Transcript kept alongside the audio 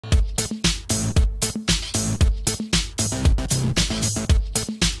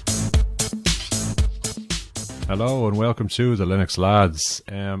Hello and welcome to the Linux Lads.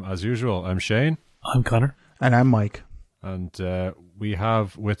 As usual, I'm Shane. I'm Connor. And I'm Mike. And we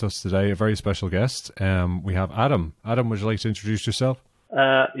have with us today a very special guest. We have Adam. Adam, would you like to introduce yourself?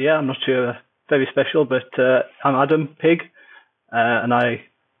 Yeah, I'm not sure very special, but I'm Adam Pigg, and I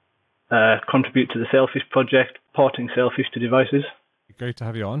contribute to the Sailfish project, porting Sailfish to devices. Great to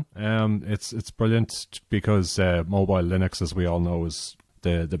have you on. It's brilliant because mobile Linux, as we all know, is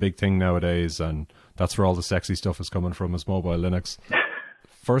the big thing nowadays, and that's where all the sexy stuff is coming from, is mobile Linux.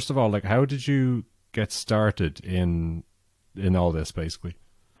 First of all, like, how did you get started in all this, basically?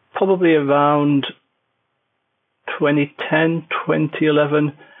 Probably around 2010,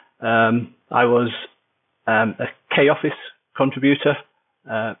 2011. I was a K-Office contributor,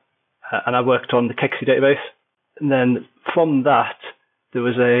 and I worked on the Piggz database. And then from that, there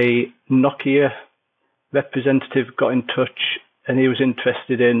was a Nokia representative got in touch, and he was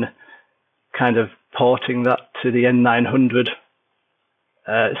interested in kind of porting that to the N900.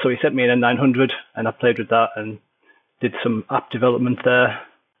 So he sent me an N900, and I played with that and did some app development there.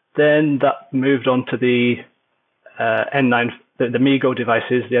 Then that moved on to the N9, the MeeGo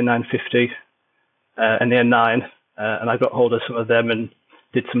devices, the N950 and the N9, and I got hold of some of them and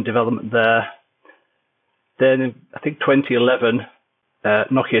did some development there. Then in, I think 2011,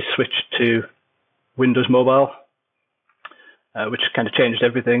 Nokia switched to Windows Mobile, which kind of changed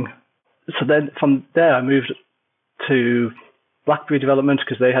everything. So then from there, I moved to BlackBerry development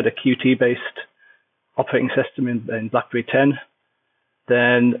because they had a Qt-based operating system in BlackBerry 10.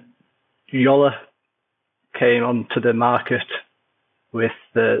 Then Yola came onto the market with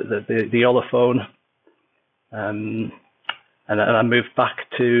the Yola phone, and I moved back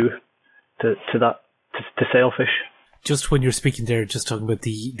to Sailfish. Just when you're speaking there, just talking about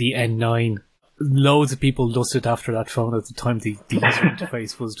the N9, loads of people lusted after that phone at the time. The user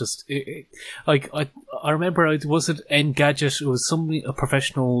interface was just I remember was it Engadget? It was a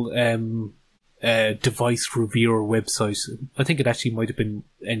professional device reviewer website. I think it actually might have been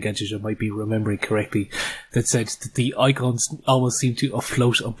Engadget, I might be remembering correctly, that said that the icons almost seemed to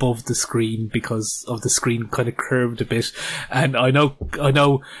float above the screen because of the screen kind of curved a bit. And I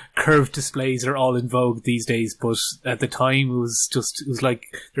know curved displays are all in vogue these days, but at the time it was like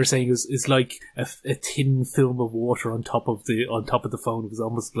they're saying it's like a thin film of water on top of the phone. It was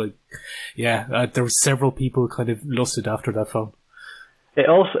almost like, there were several people kind of lusted after that phone. It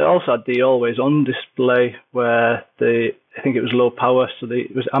also had the always on display where I think it was low power, so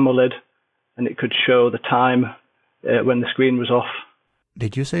it was AMOLED, and it could show the time when the screen was off.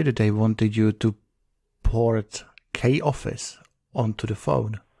 Did you say that they wanted you to port K-Office onto the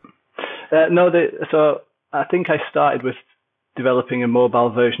phone? No, so I think I started with developing a mobile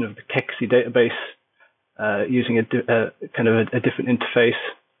version of the Piggz database using a kind of a different interface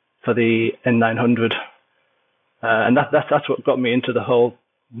for the N900. And that's what got me into the whole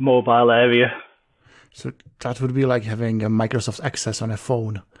mobile area. So that would be like having a Microsoft Access on a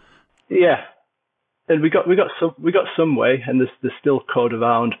phone. Yeah, and we got some way, and there's still code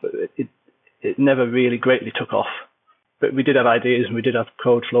around, but it never really greatly took off. But we did have ideas, and we did have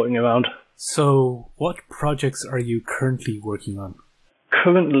code floating around. So, what projects are you currently working on?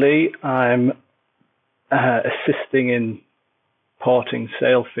 Currently, I'm assisting in porting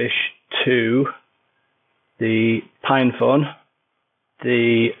Sailfish to the PinePhone,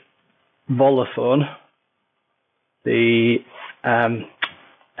 the Volaphone, the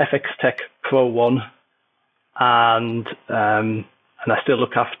FX Tech Pro 1, and I still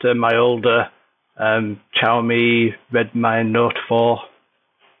look after my older Xiaomi Redmi Note 4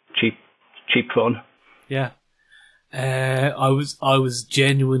 cheap phone. Yeah, I was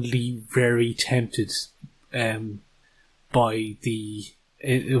genuinely very tempted by the.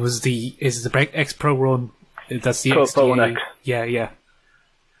 Is the X Pro Run? That's the Pro 1X. Yeah.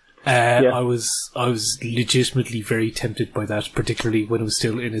 I was legitimately very tempted by that, particularly when it was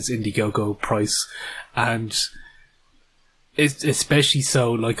still in its Indiegogo price, and especially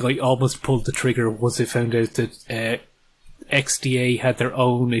so. Like, I almost pulled the trigger once I found out that XDA had their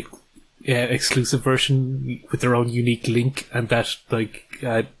own exclusive version with their own unique link, and that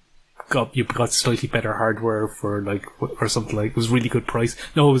you got slightly better hardware for or something like. It was really good price.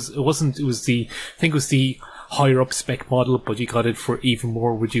 No, it wasn't. It was I think it was the higher up spec model, but you got it for even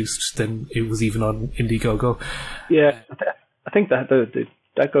more reduced than it was even on Indiegogo. Yeah, I think that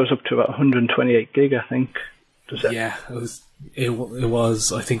goes up to about 128 gig. I think. Does it? Yeah, it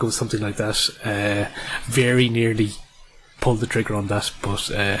was. I think it was something like that. Very nearly pulled the trigger on that, but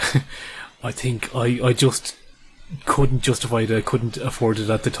I think I just couldn't justify it. I couldn't afford it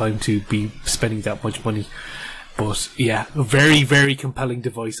at the time to be spending that much money. But yeah, a very, very compelling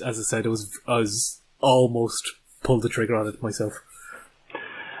device. As I said, I was almost pulled the trigger on it myself.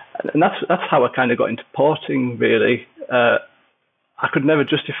 And that's how I kind of got into porting, really. I could never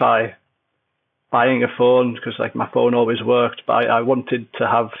justify buying a phone because like my phone always worked, but I wanted to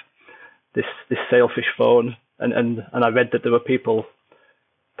have this Sailfish phone, and I read that there were people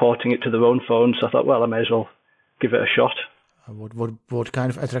porting it to their own phone, so I thought, well, I may as well give it a shot. What kind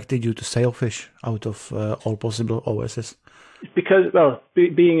of attracted you to Sailfish out of all possible OSs? Because, well,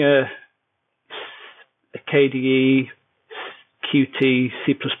 being a KDE, Qt,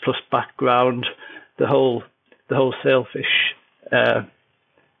 C++ background, the whole Sailfish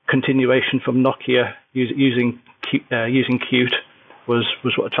continuation from Nokia using Qt was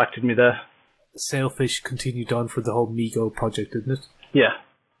what attracted me there. Sailfish continued on for the whole MeeGo project, didn't it? Yeah.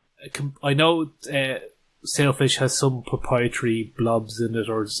 I know Sailfish has some proprietary blobs in it,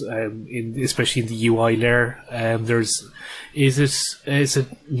 or especially in the UI layer. Is it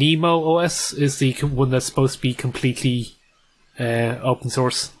Nemo OS? Is the one that's supposed to be completely open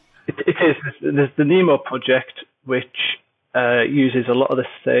source? It is. There's the Nemo project, which uses a lot of the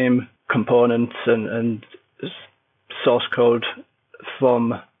same components and source code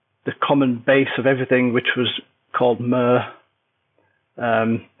from the common base of everything, which was called Mer.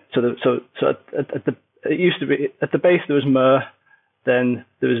 It used to be at the base there was Mer, then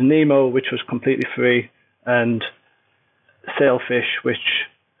there was Nemo, which was completely free, and Sailfish, which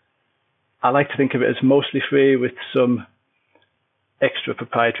I like to think of it as mostly free with some extra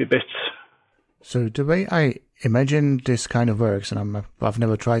proprietary bits. So the way I imagine this kind of works, and I've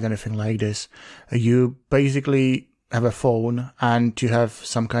never tried anything like this, you basically have a phone and you have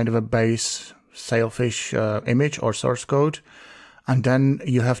some kind of a base Sailfish image or source code, and then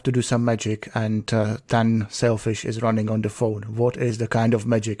you have to do some magic, and then Sailfish is running on the phone. What is the kind of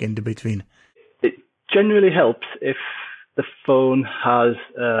magic in the between? It generally helps if the phone has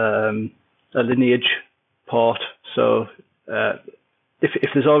a lineage port. So if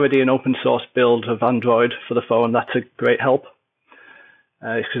there's already an open source build of Android for the phone, that's a great help.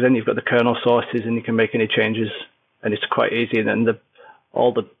 Because then you've got the kernel sources and you can make any changes, and it's quite easy. And then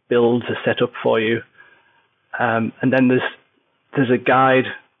all the builds are set up for you. And then there's a guide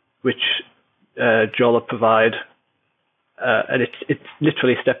which Jolla provide, and it's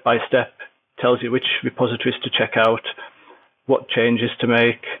literally step by step, tells you which repositories to check out, what changes to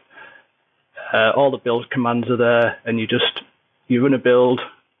make. All the build commands are there, and you run a build,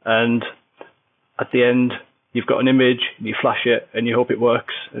 and at the end you've got an image, you flash it, and you hope it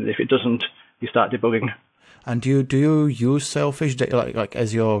works. And if it doesn't, you start debugging. And do you use Sailfish like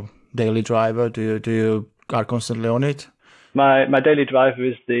as your daily driver? Do you are constantly on it? My daily driver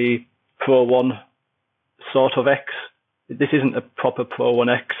is the Pro 1 sort of X. This isn't a proper Pro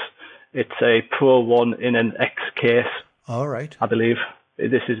 1X. It's a Pro 1 in an X case. All right. I believe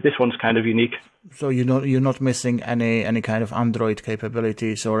this one's kind of unique. So you're not missing any kind of Android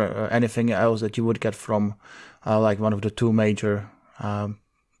capabilities or anything else that you would get from like one of the two major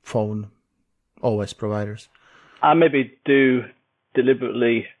phone OS providers. I maybe do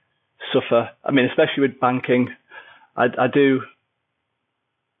deliberately suffer. I mean, especially with banking. I do.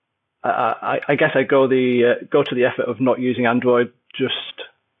 I guess I go to the effort of not using Android,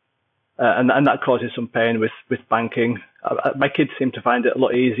 and that causes some pain with banking. My kids seem to find it a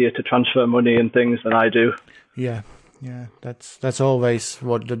lot easier to transfer money and things than I do. Yeah, that's always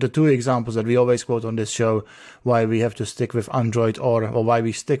what the two examples that we always quote on this show. Why we have to stick with Android or why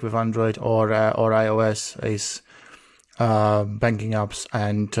we stick with Android or iOS is banking apps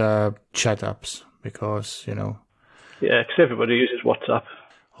and chat apps, because Yeah, because everybody uses WhatsApp.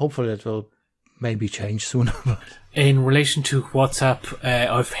 Hopefully that will maybe change soon. In relation to WhatsApp,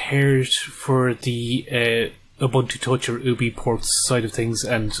 I've heard for the Ubuntu Touch or Ubi ports side of things,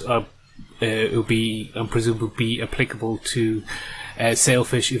 and it will be, I presume, would be applicable to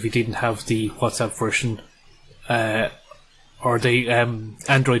Sailfish if you didn't have the WhatsApp version or the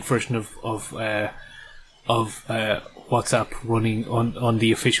Android version of WhatsApp running on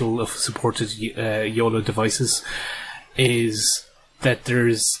the official supported YOLO devices. Is that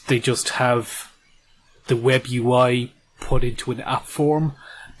they just have the web UI put into an app form,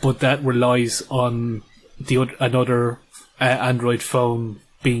 but that relies on another Android phone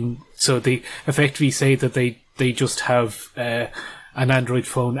being. So they effectively say that they just have an Android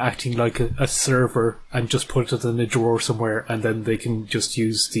phone acting like a server and just put it in a drawer somewhere, and then they can just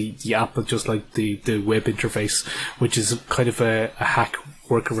use the app just like the web interface, which is kind of a hack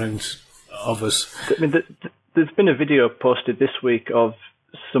workaround of it. I mean, there's been a video posted this week of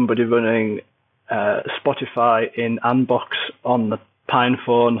somebody running Spotify in Anbox on the Pine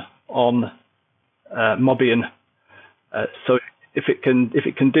phone on Mobian. So if it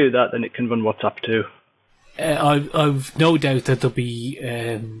can do that, then it can run WhatsApp too. I've no doubt that there'll be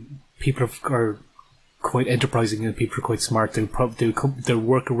people are quite enterprising and people are quite smart. They'll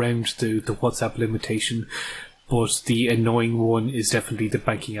work around the WhatsApp limitation, but the annoying one is definitely the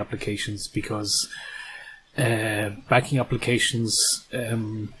banking applications, because banking applications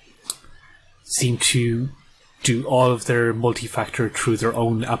seem to do all of their multi-factor through their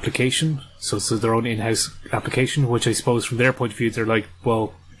own application, so their own in-house application, which I suppose from their point of view, they're like,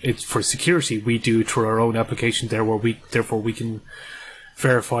 well, it's for security, we do it through our own application, therefore we can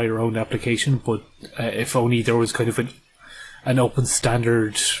verify our own application. But if only there was kind of an open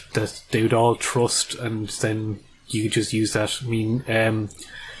standard that they would all trust, and then you could just use that. I mean,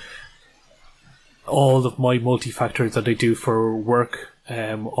 all of my multi-factor that I do for work,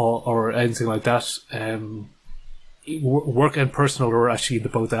 or anything like that, work and personal are actually in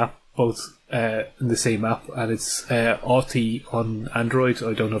both in the same app, and it's Authy on Android.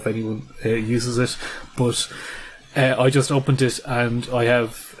 I don't know if anyone uses it, but I just opened it and I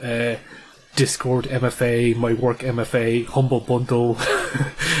have Discord MFA, my work MFA, Humble Bundle,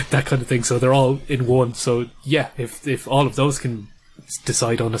 that kind of thing. So they're all in one. So yeah, if all of those can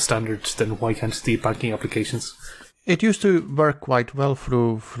decide on a standard, then why can't the banking applications? It used to work quite well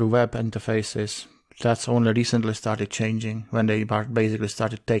through web interfaces. That's only recently started changing, when they basically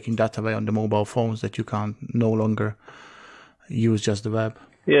started taking that away on the mobile phones, that you can't no longer use just the web.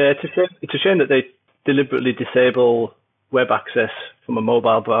 Yeah, it's a shame that they deliberately disable web access from a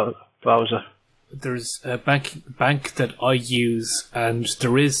mobile browser. There's a bank that I use, and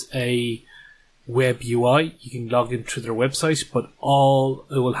there is a web UI. You can log into their website, but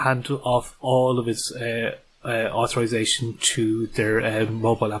it will handle off all of its authorization to their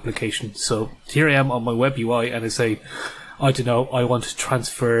mobile application. So here I am on my web UI, and I say, I don't know, I want to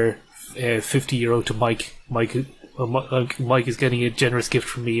transfer €50 to Mike. Mike is getting a generous gift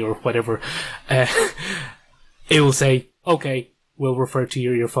from me, or whatever. It will say, okay, we'll refer to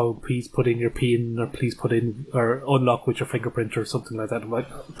your phone. Please put in your PIN, or please put in, or unlock with your fingerprint, or something like that. I'm like,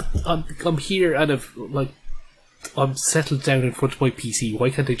 I'm here, and I'm settled down in front of my PC.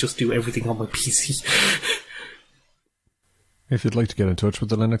 Why can't I just do everything on my PC? If you'd like to get in touch with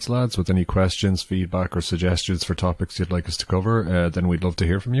the Linux lads with any questions, feedback, or suggestions for topics you'd like us to cover, then we'd love to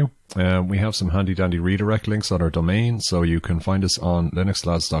hear from you. We have some handy dandy redirect links on our domain, so you can find us on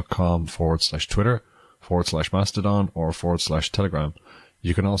linuxlads.com/Twitter, /Mastodon, or /Telegram.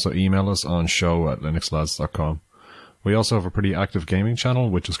 You can also email us on show@linuxlads.com. We also have a pretty active gaming channel,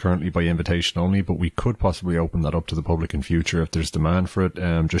 which is currently by invitation only, but we could possibly open that up to the public in future if there's demand for it.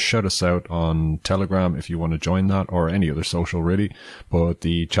 Just shout us out on Telegram if you want to join that, or any other social really, but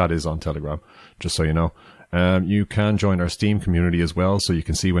the chat is on Telegram, just so you know. You can join our Steam community as well, so you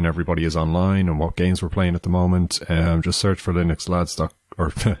can see when everybody is online and what games we're playing at the moment. Just search for Linux Lads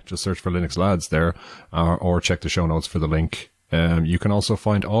there, or check the show notes for the link. You can also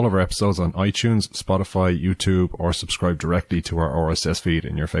find all of our episodes on iTunes, Spotify, YouTube, or subscribe directly to our RSS feed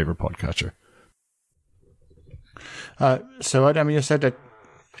in your favorite podcatcher. So Adam, you said that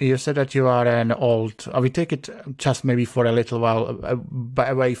you are an old. I will take it just maybe for a little while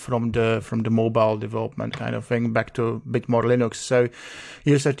away from the mobile development kind of thing, back to a bit more Linux. So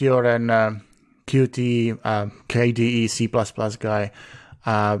you said you're an Qt, KDE, C++ guy.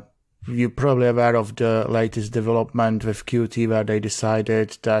 You're probably aware of the latest development with Qt, where they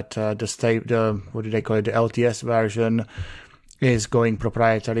decided that the LTS version is going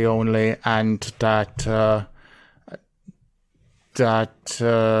proprietary only, and that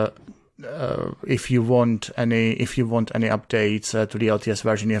if you want any updates to the LTS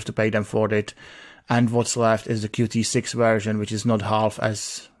version, you have to pay them for it. And what's left is the Qt6 version, which is not half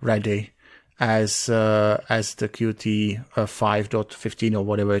as ready as the Qt 5.15 or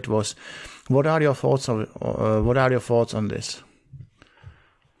whatever it was. What are your thoughts on this?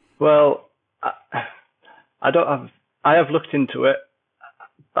 Well, I have looked into it,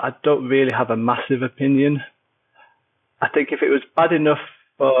 but I don't really have a massive opinion. I think if it was bad enough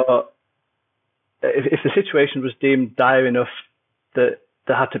if the situation was deemed dire enough that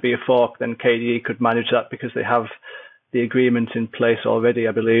there had to be a fork, then KDE could manage that, because they have the agreement in place already,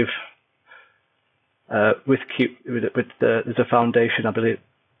 I believe. There's a foundation, I believe,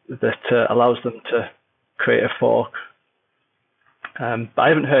 that allows them to create a fork. But I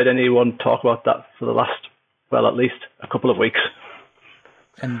haven't heard anyone talk about that for the last, at least a couple of weeks.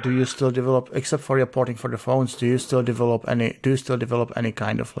 And do you still develop, except for your porting for the phones, do you still develop any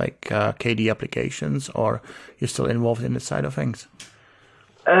kind of KDE applications, or you're still involved in that side of things?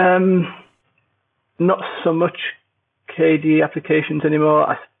 Not so much KDE applications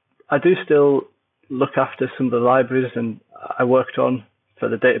anymore. I do still look after some of the libraries and I worked on for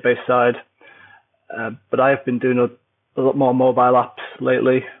the database side. but I've been doing a lot more mobile apps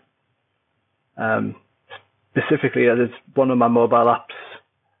lately. Specifically, as one of my mobile apps,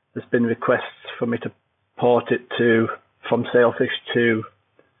 there's been requests for me to port it from Sailfish to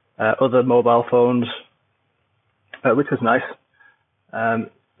other mobile phones, which was nice. And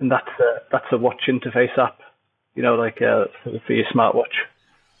that's a watch interface app, like for your smartwatch.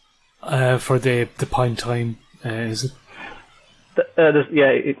 For the Pine Time, is it?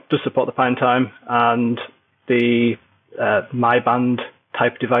 It does support the Pine Time and the My Band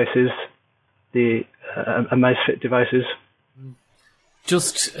type devices, the Amazfit devices.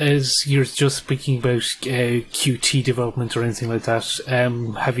 Just as you're just speaking about QT development or anything like that,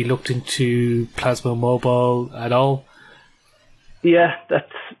 have you looked into Plasma Mobile at all? Yeah,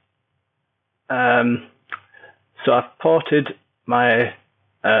 that's. So I've ported my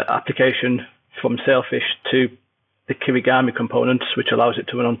application from Sailfish to the Kirigami component, which allows it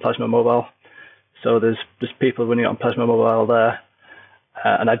to run on Plasma Mobile. So there's people running it on Plasma Mobile there.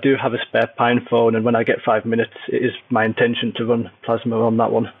 And I do have a spare Pine phone, and when I get 5 minutes, it is my intention to run Plasma on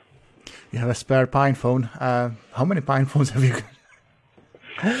that one. You have a spare Pine phone. How many Pine phones have you got?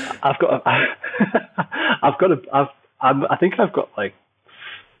 I think I've got like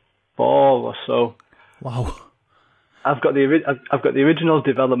 4 or so. Wow. I've got the original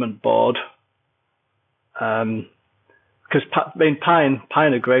development board. Because Pine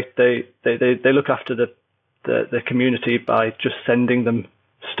are great. They look after the community by just sending them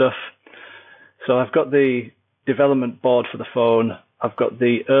stuff. So I've got the development board for the phone. I've got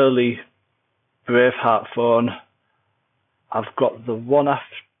the early Braveheart phone. I've got the one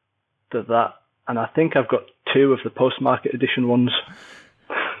after that, and I think I've got 2 of the post-market edition ones.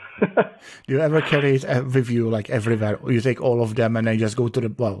 Do you ever carry it with you, like everywhere? Or you take all of them and then just go to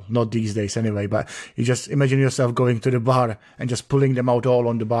well, not these days anyway, but you just imagine yourself going to the bar and just pulling them out all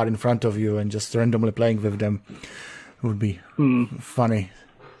on the bar in front of you and just randomly playing with them. It would be funny.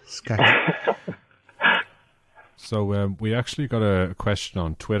 So we actually got a question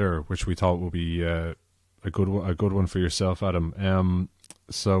on Twitter, which we thought would be a good one for yourself, Adam.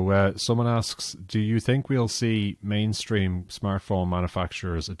 So someone asks, do you think we'll see mainstream smartphone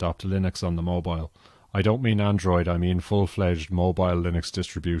manufacturers adopt Linux on the mobile? I don't mean Android, I mean full-fledged mobile Linux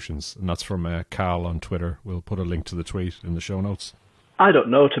distributions. And that's from Cal on Twitter. We'll put a link to the tweet in the show notes. I don't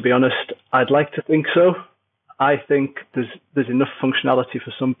know, to be honest. I'd like to think so. I think there's enough functionality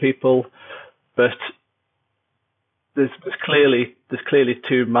for some people, but there's clearly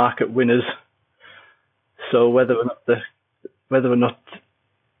 2 market winners. So whether or not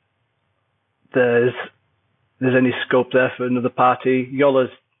there's any scope there for another party.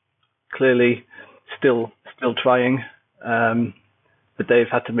 Yolla's clearly still trying, but they've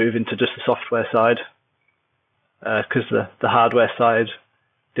had to move into just the software side because the hardware side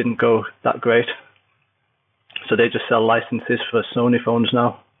didn't go that great. So they just sell licenses for Sony phones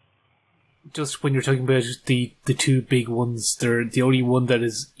now. Just when you're talking about the 2 big ones, the only one that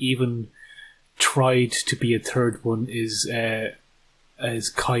has even tried to be a third one is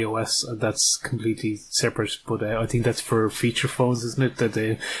KaiOS, and that's completely separate. But I think that's for feature phones, isn't it? That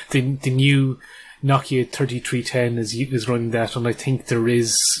the new Nokia 3310 is running that, and I think there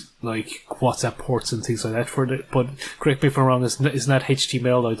is like WhatsApp ports and things like that for it. But correct me if I'm wrong. Isn't that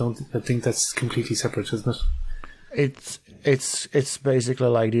HTML? I think that's completely separate, isn't it? It's basically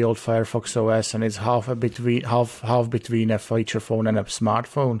like the old Firefox OS, and it's half between a feature phone and a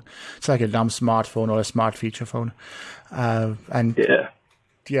smartphone. It's like a dumb smartphone or a smart feature phone, it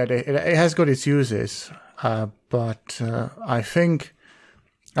has got its uses. But I think,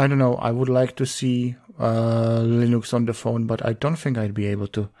 I don't know, I would like to see Linux on the phone, but I don't think I'd be able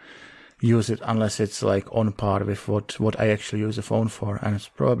to use it unless it's like on par with what I actually use the phone for, and it's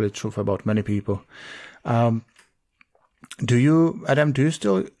probably true for about many people. Do you, Adam?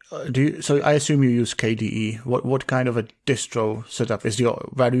 So I assume you use KDE. What kind of a distro setup is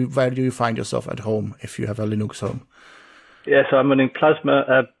where do you find yourself at home if you have a Linux home? Yeah, so I'm running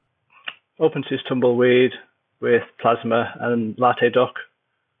Plasma, OpenSys Tumbleweed with Plasma and LaTeDock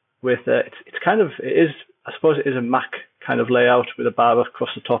with it is I suppose it is a Mac kind of layout with a bar across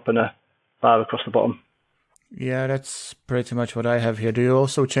the top and a bar across the bottom. Yeah, that's pretty much what I have here. Do you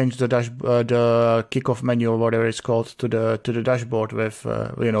also change the the kickoff menu or whatever it's called to the dashboard with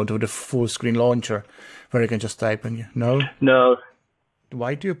to the full screen launcher where you can just type in? No.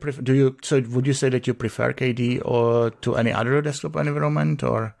 Why do you prefer? So would you say that you prefer KDE or to any other desktop environment,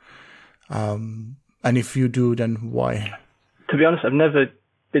 or and if you do, then why? To be honest, I've never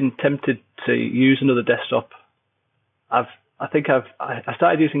been tempted to use another desktop. I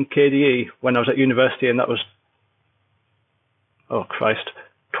started using KDE when I was at university, and that was 20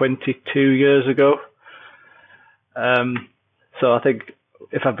 22 years ago. So I think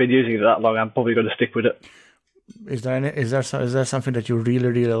if I've been using it that long, I'm probably going to stick with it. Is there something that you really,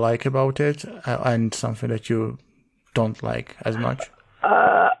 really like about it, and something that you don't like as much?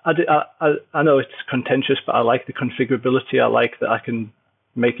 I know it's contentious, but I like the configurability. I like that I can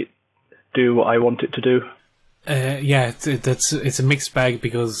make it do what I want it to do. It's a mixed bag,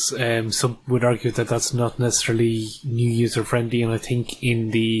 because some would argue that that's not necessarily new user friendly, and I think in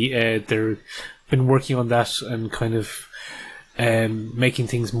the they've been working on that and kind of making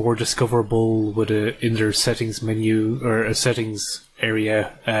things more discoverable with in their settings menu or a settings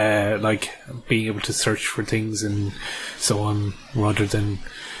area, like being able to search for things and so on, rather than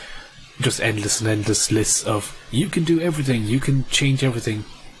just endless lists of you can do everything, you can change everything.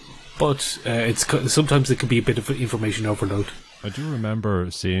 But sometimes it can be a bit of information overload. I do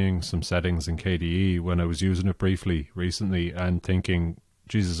remember seeing some settings in KDE when I was using it briefly recently and thinking,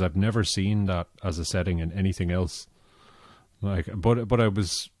 Jesus, I've never seen that as a setting in anything else. Like, but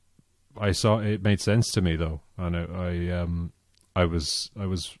I saw it made sense to me though, and I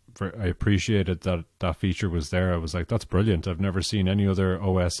appreciated that feature was there. I was like, that's brilliant. I've never seen any other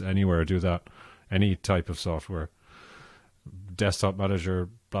OS anywhere do that. Any type of software, desktop manager,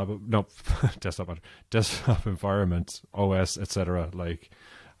 blah blah. No, desktop environment, OS, etc. Like,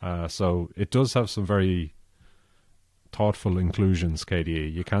 so it does have some very thoughtful inclusions.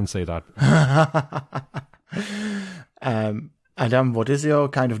 KDE, you can say that. Adam, what is your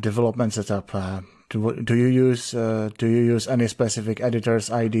kind of development setup? Do you use any specific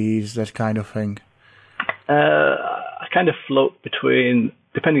editors, IDEs, that kind of thing? I kind of float between,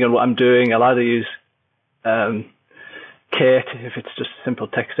 depending on what I'm doing. I'll either use Kate if it's just simple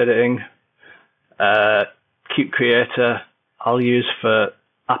text editing. Qt Creator I'll use for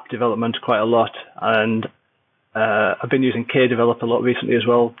app development quite a lot, and I've been using KDevelop a lot recently as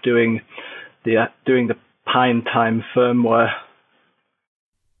well, doing the Pine Time firmware.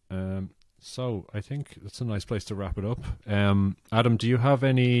 So I think that's a nice place to wrap it up. Adam, do you have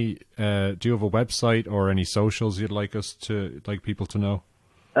any? Do you have a website or any socials you'd like people to know?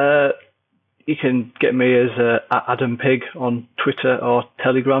 You can get me as Adam Pigg on Twitter or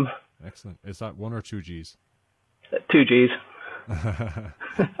Telegram. Excellent. Is that 1 or 2 G's? 2 G's.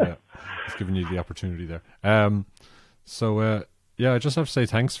 Yeah, it's giving you the opportunity there. Yeah, I just have to say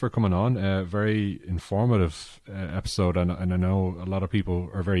thanks for coming on. Very informative episode, and I know a lot of people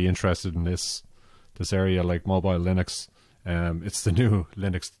are very interested in this area, like mobile Linux. It's the new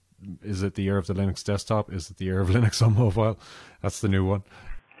Linux. Is it the year of the Linux desktop? Is it the year of Linux on mobile? That's the new one.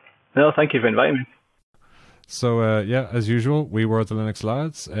 No, thank you for inviting me. So, yeah, as usual, we were the Linux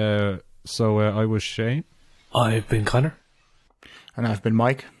lads. I was Shane. I've been Connor. And I've been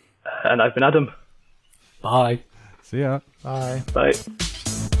Mike. And I've been Adam. Bye. See ya. Bye. Bye.